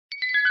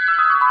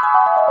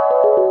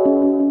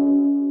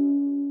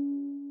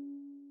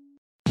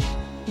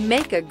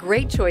Make a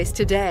great choice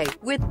today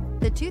with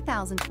the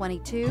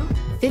 2022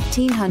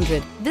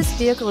 1500. This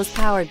vehicle is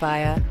powered by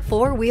a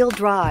 4-wheel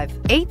drive,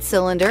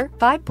 8-cylinder,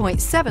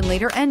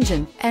 5.7-liter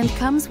engine and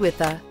comes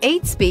with a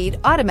 8-speed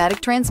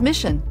automatic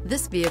transmission.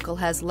 This vehicle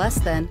has less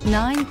than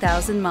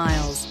 9,000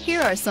 miles.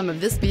 Here are some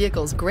of this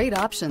vehicle's great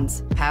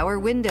options: power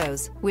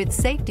windows with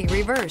safety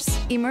reverse,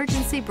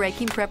 emergency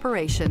braking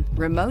preparation,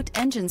 remote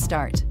engine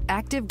start,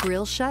 active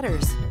grille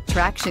shutters,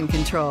 traction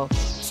control,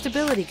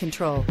 stability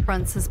control,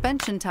 front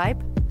suspension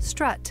type,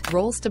 strut,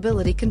 roll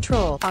stability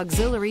control,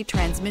 auxiliary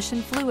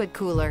transmission fluid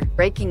cooler,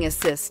 braking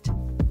assist.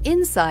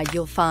 Inside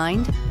you'll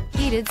find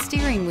heated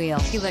steering wheel,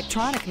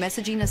 electronic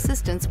messaging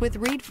assistance with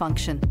read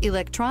function,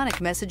 electronic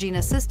messaging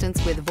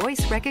assistance with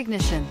voice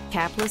recognition,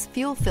 capless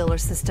fuel filler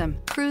system,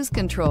 cruise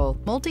control,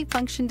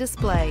 multifunction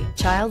display,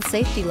 child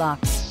safety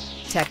locks,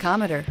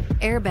 tachometer,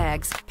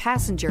 airbags,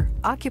 passenger,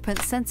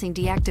 occupant sensing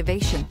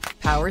deactivation,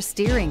 power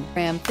steering.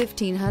 Ram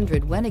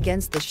 1500 went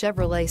against the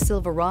Chevrolet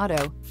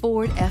Silverado,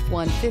 Ford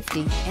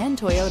F-150, and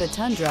Toyota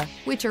Tundra,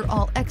 which are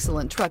all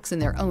excellent trucks in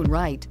their own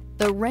right.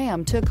 The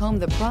Ram took home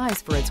the prize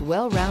for its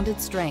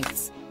well-rounded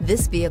strengths.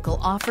 This vehicle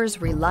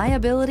offers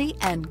reliability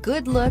and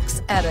good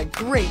looks at a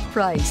great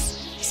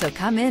price. So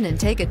come in and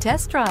take a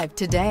test drive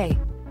today.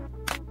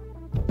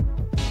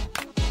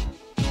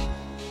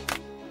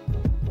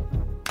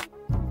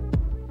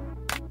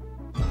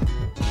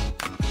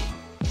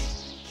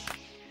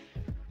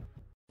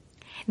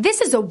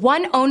 This is a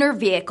one-owner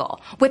vehicle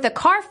with a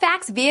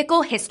Carfax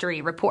Vehicle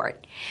History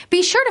Report.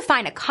 Be sure to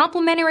find a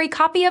complimentary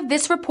copy of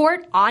this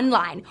report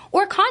online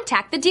or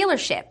contact the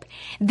dealership.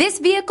 This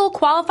vehicle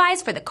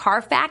qualifies for the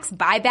Carfax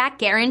Buyback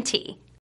Guarantee.